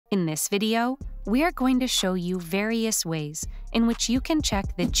In this video, we are going to show you various ways in which you can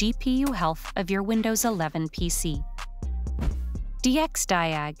check the GPU health of your Windows 11 PC.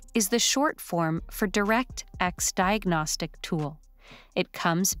 DxDiag is the short form for DirectX Diagnostic Tool. It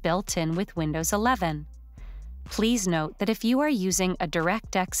comes built in with Windows 11. Please note that if you are using a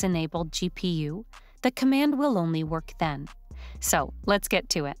DirectX-enabled GPU, the command will only work then. So let's get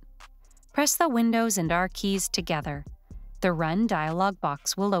to it. Press the Windows and R keys together. The Run dialog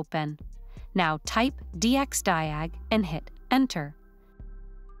box will open. Now type DxDiag and hit Enter.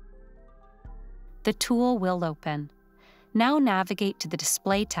 The tool will open. Now navigate to the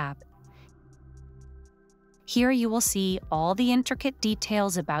Display tab. Here you will see all the intricate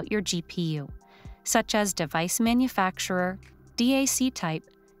details about your GPU, such as device manufacturer, DAC type,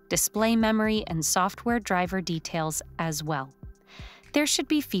 display memory, and software driver details as well. There should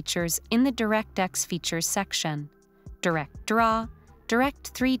be features in the DirectX Features section. Direct Draw,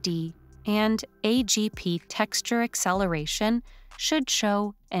 Direct 3D, and AGP Texture Acceleration should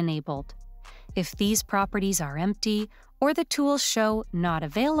show enabled. If these properties are empty or the tools show not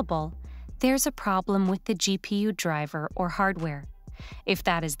available, there's a problem with the GPU driver or hardware. If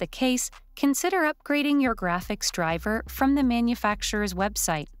that is the case, consider upgrading your graphics driver from the manufacturer's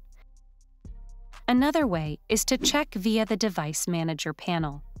website. Another way is to check via the Device Manager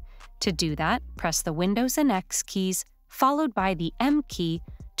panel. To do that, press the Windows and X keys followed by the M key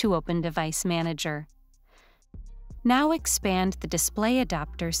to open Device Manager. Now expand the Display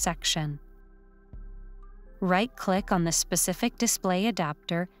Adapter section. Right-click on the specific display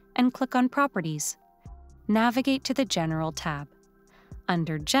adapter and click on Properties. Navigate to the General tab.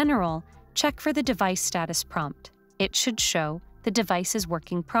 Under General, check for the device status prompt. It should show the device is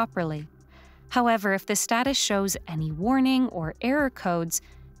working properly. However, if the status shows any warning or error codes,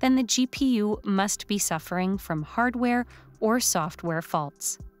 then the GPU must be suffering from hardware or software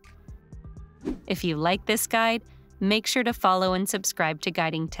faults. If you like this guide, make sure to follow and subscribe to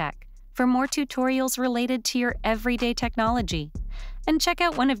Guiding Tech for more tutorials related to your everyday technology. And check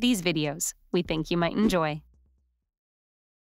out one of these videos we think you might enjoy.